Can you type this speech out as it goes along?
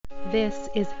This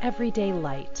is Everyday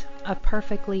Light, a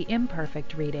perfectly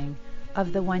imperfect reading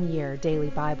of the One Year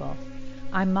Daily Bible.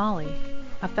 I'm Molly,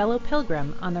 a fellow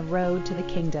pilgrim on the road to the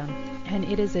kingdom, and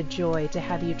it is a joy to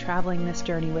have you traveling this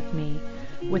journey with me,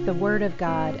 with the Word of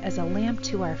God as a lamp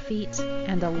to our feet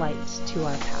and a light to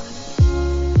our path.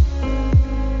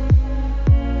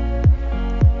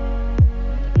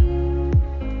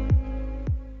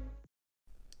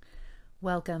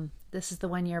 Welcome. This is the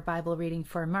One Year Bible reading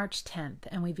for March 10th,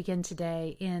 and we begin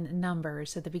today in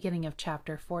Numbers at the beginning of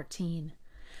chapter 14.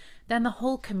 Then the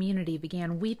whole community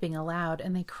began weeping aloud,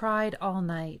 and they cried all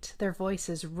night. Their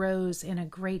voices rose in a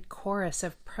great chorus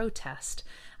of protest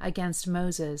against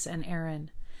Moses and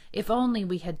Aaron. If only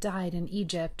we had died in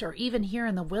Egypt, or even here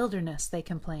in the wilderness, they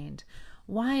complained.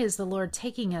 Why is the Lord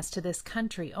taking us to this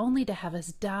country only to have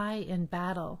us die in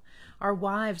battle? Our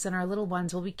wives and our little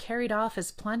ones will be carried off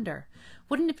as plunder.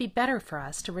 Wouldn't it be better for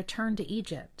us to return to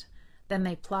Egypt? Then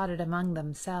they plotted among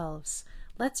themselves,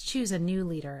 let's choose a new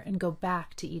leader and go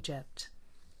back to Egypt.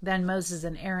 Then Moses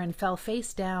and Aaron fell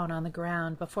face down on the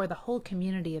ground before the whole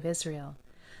community of Israel.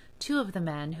 Two of the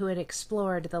men who had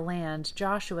explored the land,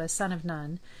 Joshua son of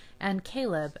Nun and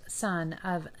Caleb son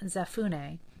of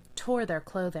Jephunneh, tore their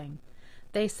clothing.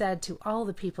 They said to all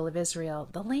the people of Israel,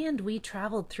 the land we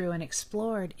traveled through and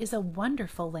explored is a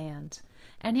wonderful land.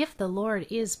 And if the Lord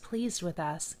is pleased with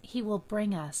us, he will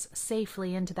bring us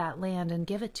safely into that land and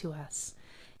give it to us.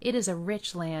 It is a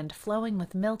rich land flowing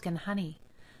with milk and honey.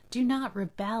 Do not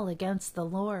rebel against the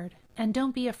Lord, and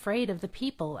don't be afraid of the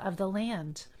people of the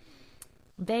land.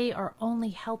 They are only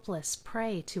helpless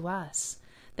prey to us.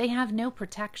 They have no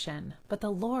protection, but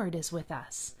the Lord is with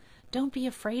us. Don't be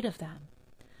afraid of them.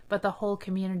 But the whole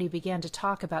community began to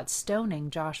talk about stoning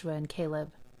Joshua and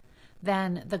Caleb.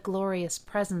 Then the glorious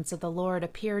presence of the Lord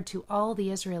appeared to all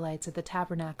the Israelites at the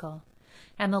tabernacle.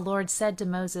 And the Lord said to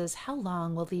Moses, how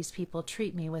long will these people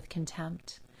treat me with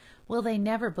contempt? Will they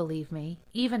never believe me,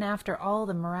 even after all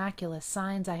the miraculous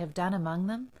signs I have done among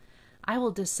them? I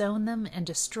will disown them and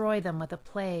destroy them with a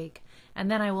plague, and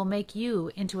then I will make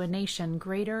you into a nation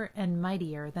greater and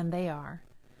mightier than they are.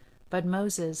 But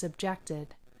Moses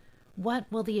objected. What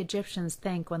will the Egyptians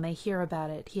think when they hear about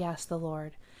it? He asked the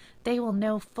Lord. They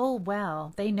know full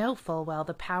well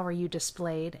the power you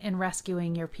displayed in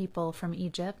rescuing your people from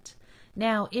Egypt.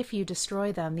 Now, if you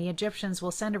destroy them, the Egyptians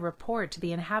will send a report to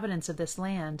the inhabitants of this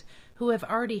land, who have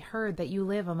already heard that you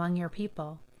live among your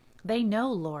people. They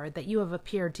know, Lord, that you have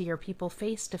appeared to your people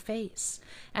face to face,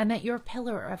 and that your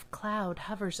pillar of cloud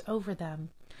hovers over them.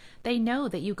 They know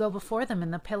that you go before them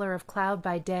in the pillar of cloud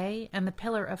by day and the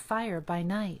pillar of fire by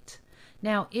night.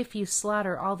 Now, if you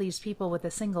slaughter all these people with a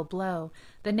single blow,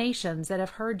 the nations that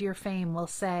have heard your fame will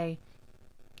say,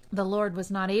 the Lord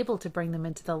was not able to bring them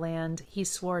into the land he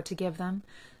swore to give them,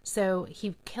 so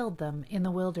he killed them in the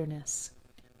wilderness.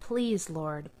 Please,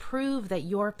 Lord, prove that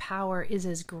your power is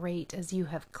as great as you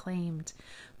have claimed.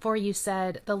 For you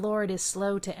said, the Lord is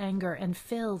slow to anger and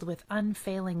filled with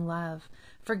unfailing love,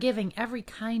 forgiving every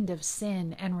kind of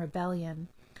sin and rebellion.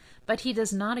 But he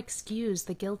does not excuse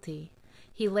the guilty.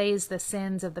 He lays the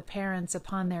sins of the parents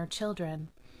upon their children.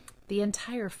 The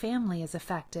entire family is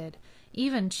affected,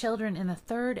 even children in the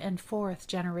third and fourth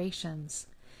generations.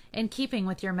 In keeping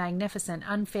with your magnificent,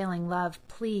 unfailing love,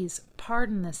 please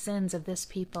pardon the sins of this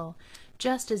people,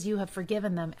 just as you have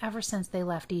forgiven them ever since they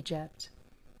left Egypt.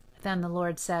 Then the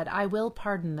Lord said, I will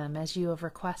pardon them as you have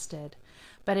requested.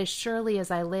 But as surely as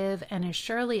I live, and as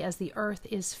surely as the earth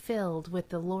is filled with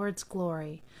the Lord's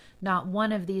glory, not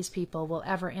one of these people will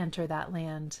ever enter that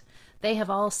land. They have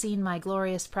all seen my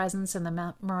glorious presence and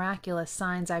the miraculous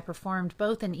signs I performed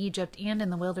both in Egypt and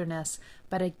in the wilderness,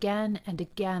 but again and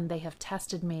again they have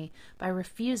tested me by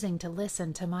refusing to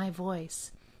listen to my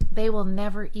voice. They will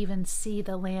never even see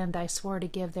the land I swore to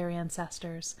give their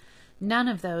ancestors. None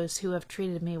of those who have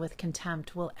treated me with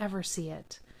contempt will ever see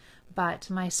it. But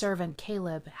my servant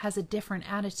Caleb has a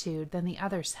different attitude than the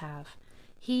others have.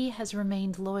 He has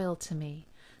remained loyal to me,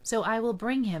 so I will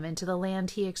bring him into the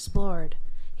land he explored.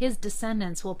 His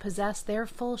descendants will possess their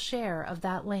full share of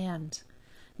that land.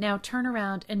 Now turn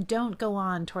around and don't go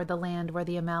on toward the land where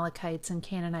the Amalekites and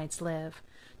Canaanites live.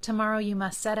 Tomorrow you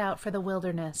must set out for the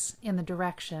wilderness in the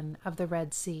direction of the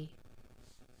Red Sea.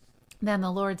 Then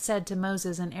the Lord said to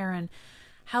Moses and Aaron,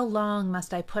 how long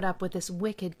must I put up with this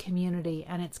wicked community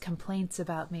and its complaints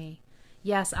about me?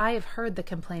 Yes, I have heard the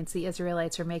complaints the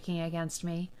Israelites are making against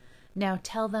me. Now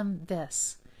tell them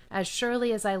this. As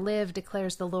surely as I live,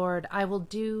 declares the Lord, I will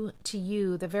do to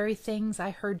you the very things I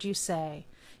heard you say.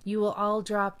 You will all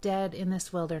drop dead in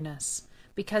this wilderness.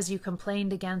 Because you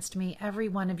complained against me, every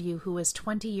one of you who was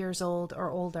 20 years old or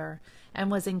older and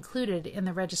was included in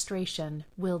the registration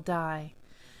will die.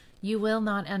 You will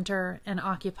not enter and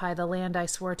occupy the land I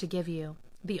swore to give you.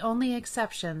 The only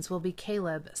exceptions will be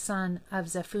Caleb, son of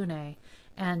Jephunneh,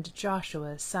 and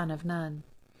Joshua, son of Nun.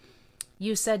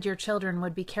 You said your children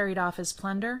would be carried off as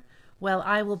plunder? Well,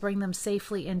 I will bring them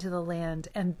safely into the land,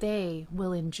 and they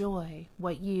will enjoy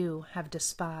what you have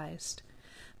despised.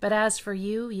 But as for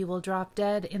you, you will drop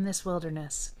dead in this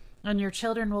wilderness, and your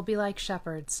children will be like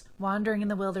shepherds, wandering in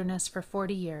the wilderness for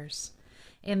 40 years.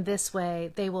 In this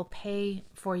way they will pay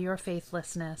for your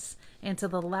faithlessness until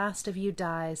the last of you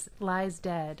lies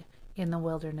dead in the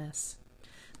wilderness.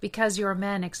 Because your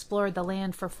men explored the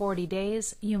land for 40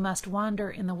 days, you must wander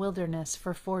in the wilderness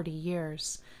for 40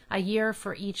 years, a year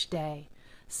for each day,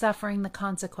 suffering the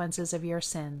consequences of your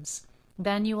sins.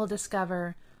 Then you will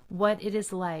discover what it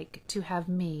is like to have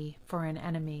me for an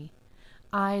enemy.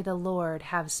 I, the Lord,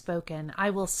 have spoken. I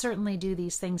will certainly do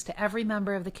these things to every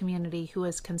member of the community who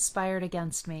has conspired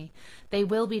against me. They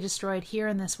will be destroyed here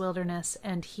in this wilderness,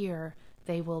 and here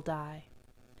they will die.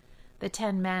 The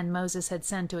 10 men Moses had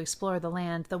sent to explore the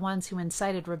land, the ones who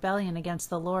incited rebellion against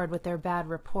the Lord with their bad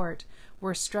report,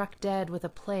 were struck dead with a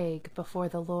plague before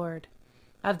the Lord.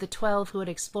 Of the 12 who had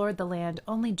explored the land,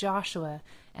 only Joshua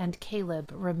and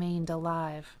Caleb remained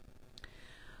alive.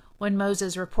 When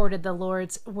Moses reported the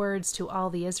Lord's words to all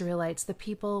the Israelites, the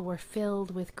people were filled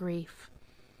with grief.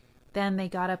 Then they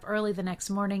got up early the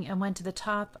next morning and went to the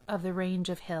top of the range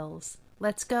of hills.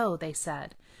 "Let's go," they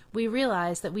said. "We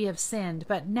realize that we have sinned,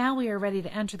 but now we are ready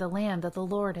to enter the land that the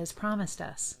Lord has promised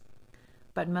us."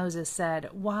 But Moses said,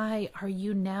 "Why are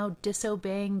you now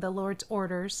disobeying the Lord's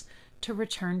orders to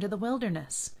return to the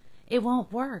wilderness? It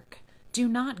won't work. Do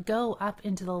not go up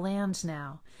into the land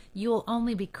now. You will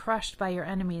only be crushed by your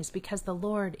enemies because the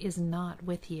Lord is not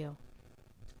with you.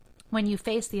 When you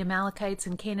face the Amalekites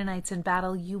and Canaanites in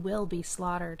battle, you will be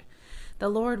slaughtered. The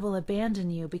Lord will abandon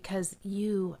you because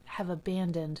you have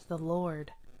abandoned the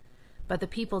Lord." But the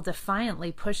people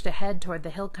defiantly pushed ahead toward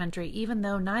the hill country, even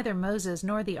though neither Moses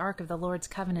nor the ark of the Lord's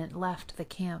covenant left the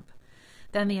camp.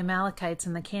 Then the Amalekites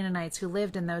and the Canaanites who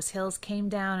lived in those hills came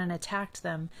down and attacked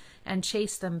them and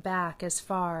chased them back as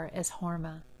far as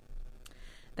Hormah.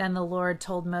 Then the Lord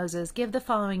told Moses, "Give the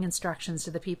following instructions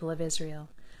to the people of Israel.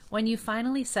 When you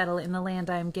finally settle in the land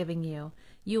I am giving you,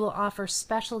 you will offer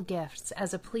special gifts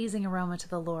as a pleasing aroma to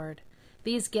the Lord.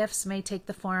 These gifts may take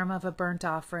the form of a burnt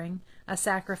offering, a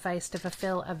sacrifice to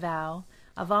fulfill a vow,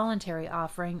 a voluntary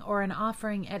offering, or an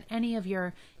offering at any of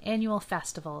your annual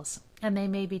festivals, and they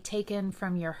may be taken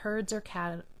from your herds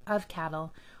of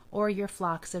cattle or your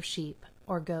flocks of sheep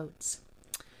or goats.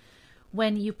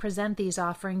 When you present these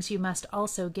offerings, you must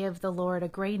also give the Lord a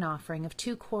grain offering of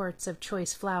 2 quarts of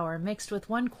choice flour mixed with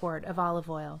 1 quart of olive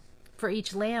oil. For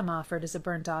each lamb offered as a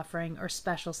burnt offering or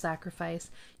special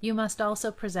sacrifice, you must also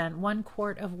present 1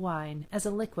 quart of wine as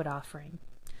a liquid offering.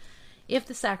 If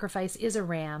the sacrifice is a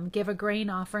ram, give a grain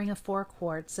offering of 4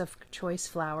 quarts of choice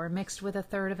flour mixed with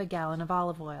 1/3 of a gallon of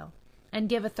olive oil, and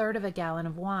give 1/3 of a gallon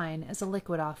of wine as a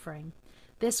liquid offering.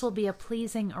 This will be a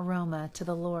pleasing aroma to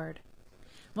the Lord.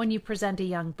 When you present a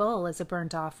young bull as a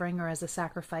burnt offering or as a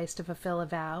sacrifice to fulfill a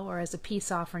vow or as a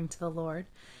peace offering to the Lord,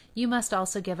 you must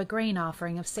also give a grain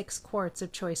offering of 6 quarts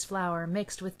of choice flour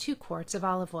mixed with 2 quarts of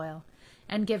olive oil,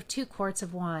 and give 2 quarts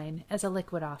of wine as a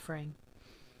liquid offering.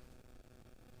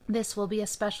 This will be a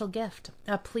special gift,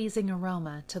 a pleasing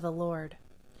aroma to the Lord.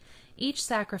 Each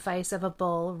sacrifice of a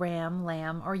bull, ram,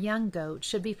 lamb, or young goat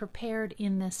should be prepared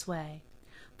in this way.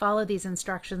 Follow these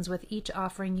instructions with each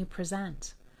offering you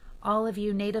present. All of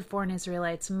you native-born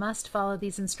Israelites must follow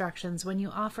these instructions when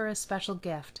you offer a special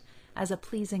gift as a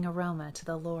pleasing aroma to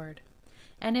the Lord.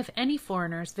 And if any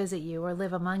foreigners visit you or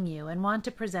live among you and want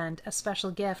to present a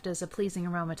special gift as a pleasing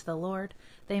aroma to the Lord,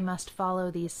 they must follow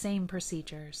these same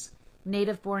procedures.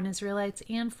 Native-born Israelites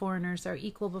and foreigners are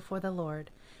equal before the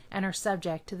Lord and are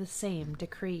subject to the same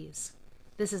decrees.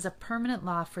 This is a permanent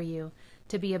law for you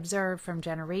to be observed from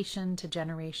generation to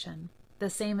generation. The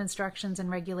same instructions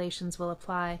and regulations will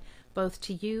apply both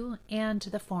to you and to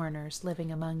the foreigners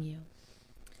living among you.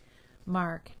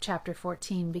 Mark chapter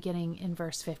 14, beginning in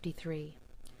verse 53.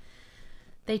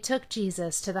 They took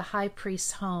Jesus to the high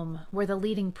priest's home, where the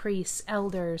leading priests,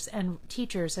 elders, and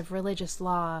teachers of religious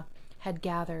law had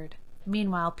gathered.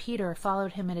 Meanwhile, Peter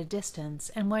followed him at a distance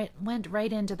and went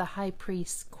right into the high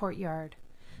priest's courtyard.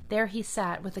 There he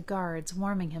sat with the guards,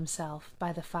 warming himself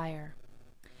by the fire.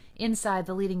 Inside,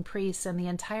 the leading priests and the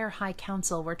entire high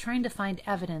council were trying to find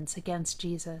evidence against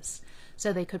Jesus,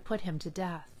 so they could put him to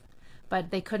death.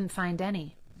 But they couldn't find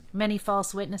any. Many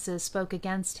false witnesses spoke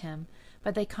against him,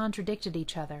 but they contradicted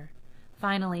each other.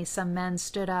 Finally, some men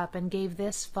stood up and gave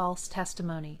this false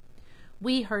testimony.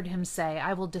 "We heard him say,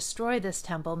 'I will destroy this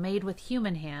temple made with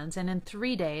human hands, and in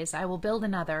 3 days I will build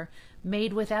another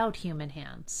made without human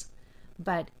hands.'"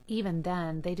 But even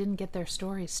then, they didn't get their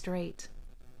story straight.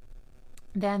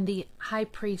 Then the high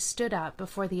priest stood up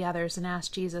before the others and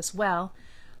asked Jesus, "Well,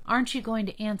 aren't you going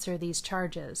to answer these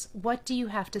charges? What do you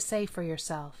have to say for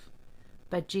yourself?"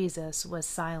 But Jesus was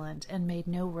silent and made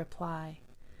no reply.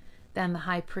 Then the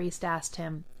high priest asked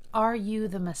him, "Are you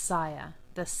the Messiah,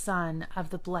 the Son of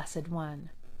the Blessed One?"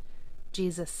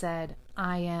 Jesus said,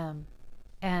 "I am.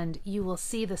 And you will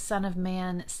see the Son of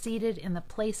Man seated in the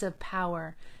place of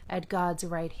power at God's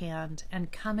right hand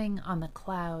and coming on the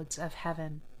clouds of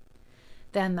heaven."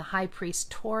 Then the high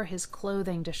priest tore his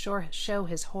clothing to show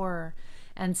his horror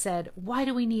and said, "Why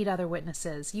do we need other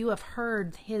witnesses? You have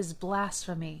heard his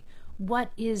blasphemy.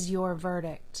 What is your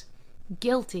verdict?"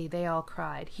 "Guilty," they all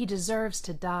cried. "He deserves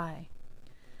to die."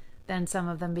 Then some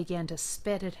of them began to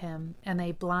spit at him, and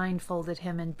they blindfolded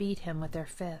him and beat him with their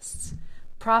fists.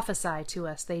 "Prophesy to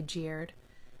us," they jeered,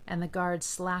 and the guards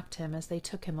slapped him as they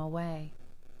took him away.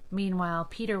 Meanwhile,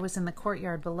 Peter was in the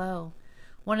courtyard below.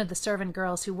 One of the servant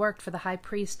girls who worked for the high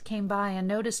priest came by and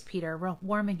noticed Peter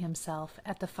warming himself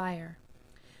at the fire.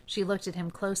 She looked at him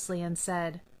closely and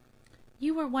said,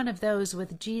 "You were one of those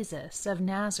with Jesus of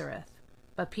Nazareth."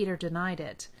 But Peter denied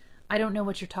it. "I don't know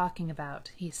what you're talking about,"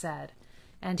 he said,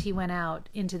 and he went out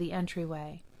into the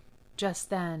entryway. Just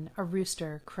then a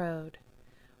rooster crowed.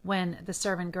 When the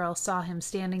servant girl saw him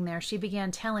standing there, she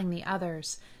began telling the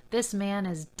others, "This man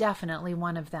is definitely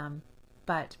one of them."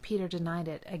 But Peter denied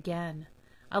it again.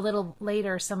 A little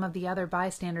later, some of the other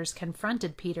bystanders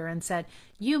confronted Peter and said,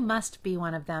 "You must be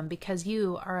one of them because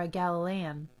you are a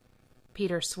Galilean."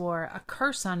 Peter swore, "A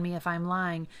curse on me if I'm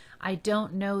lying. I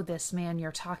don't know this man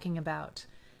you're talking about."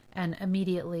 And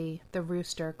immediately the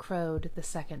rooster crowed the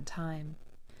second time.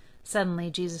 Suddenly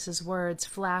Jesus' words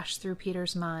flashed through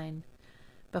Peter's mind.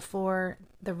 "Before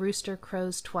the rooster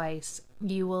crows twice,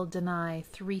 you will deny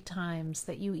 3 times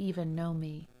that you even know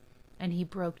me." And he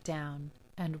broke down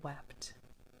and wept.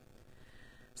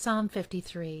 Psalm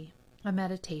 53, a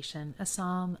meditation, a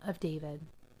psalm of David.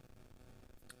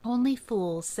 Only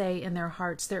fools say in their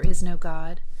hearts, "There is no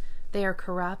God." They are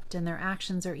corrupt and their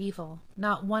actions are evil.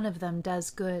 Not one of them does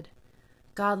good.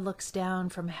 God looks down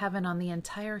from heaven on the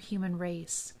entire human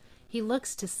race. He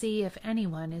looks to see if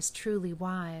anyone is truly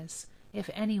wise, if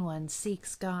anyone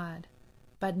seeks God.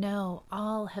 But no,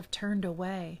 all have turned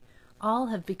away. All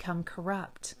have become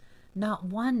corrupt. Not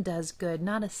one does good,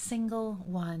 not a single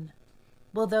one.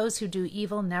 Will those who do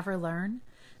evil never learn?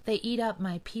 They eat up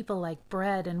my people like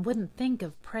bread and wouldn't think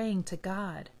of praying to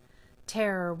God.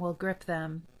 Terror will grip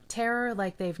them, terror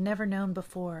like they've never known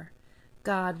before.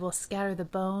 God will scatter the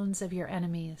bones of your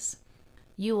enemies.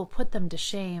 You will put them to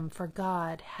shame, for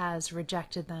God has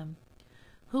rejected them.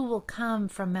 Who will come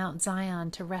from Mount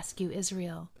Zion to rescue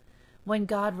Israel? When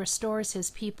God restores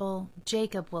his people,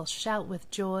 Jacob will shout with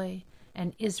joy,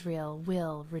 and Israel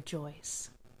will rejoice.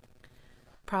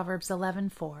 Proverbs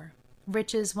 11:4.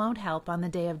 Riches won't help on the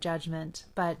day of judgment,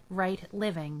 but right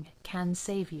living can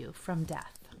save you from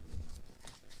death.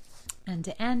 And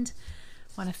to end,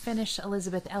 I want to finish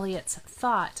Elisabeth Elliot's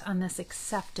thought on this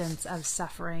acceptance of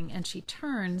suffering, and she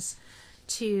turns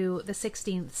to the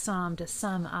 16th Psalm to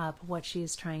sum up what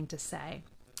she's trying to say.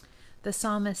 The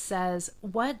psalmist says,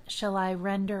 "What shall I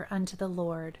render unto the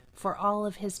Lord for all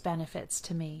of his benefits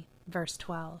to me?" Verse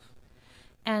 12.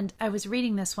 And I was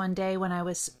reading this one day when I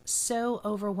was so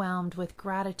overwhelmed with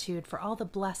gratitude for all the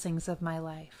blessings of my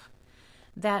life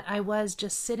that I was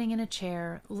just sitting in a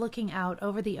chair looking out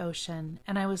over the ocean,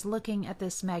 and I was looking at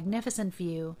this magnificent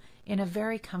view in a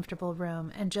very comfortable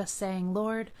room and just saying,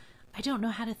 "Lord, I don't know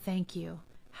how to thank you.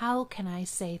 How can I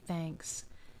say thanks?"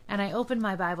 And I opened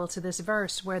my Bible to this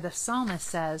verse where the psalmist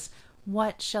says,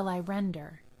 "What shall I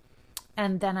render?"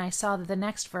 And then I saw that the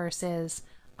next verse is,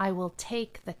 "I will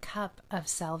take the cup of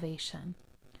salvation."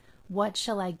 What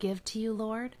shall I give to you,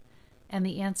 Lord? And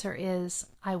the answer is,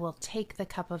 I will take the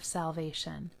cup of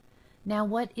salvation. Now,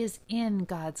 what is in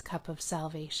God's cup of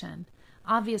salvation?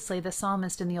 Obviously, the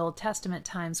psalmist in the Old Testament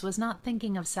times was not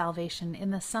thinking of salvation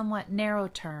in the somewhat narrow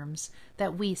terms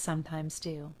that we sometimes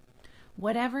do.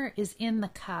 Whatever is in the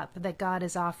cup that God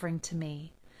is offering to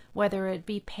me, whether it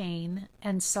be pain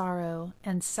and sorrow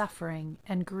and suffering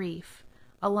and grief,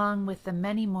 along with the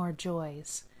many more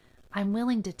joys, I'm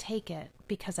willing to take it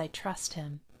because I trust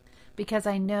him, because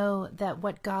I know that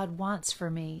what God wants for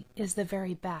me is the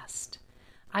very best.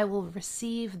 I will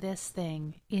receive this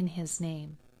thing in his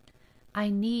name. I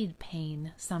need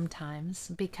pain sometimes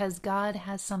because God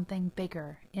has something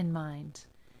bigger in mind.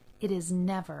 It is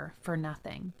never for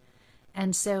nothing.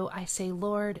 And so I say,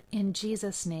 Lord, in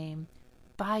Jesus' name,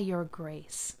 by your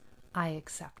grace, I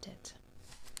accept it.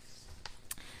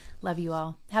 Love you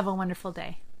all. Have a wonderful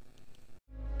day.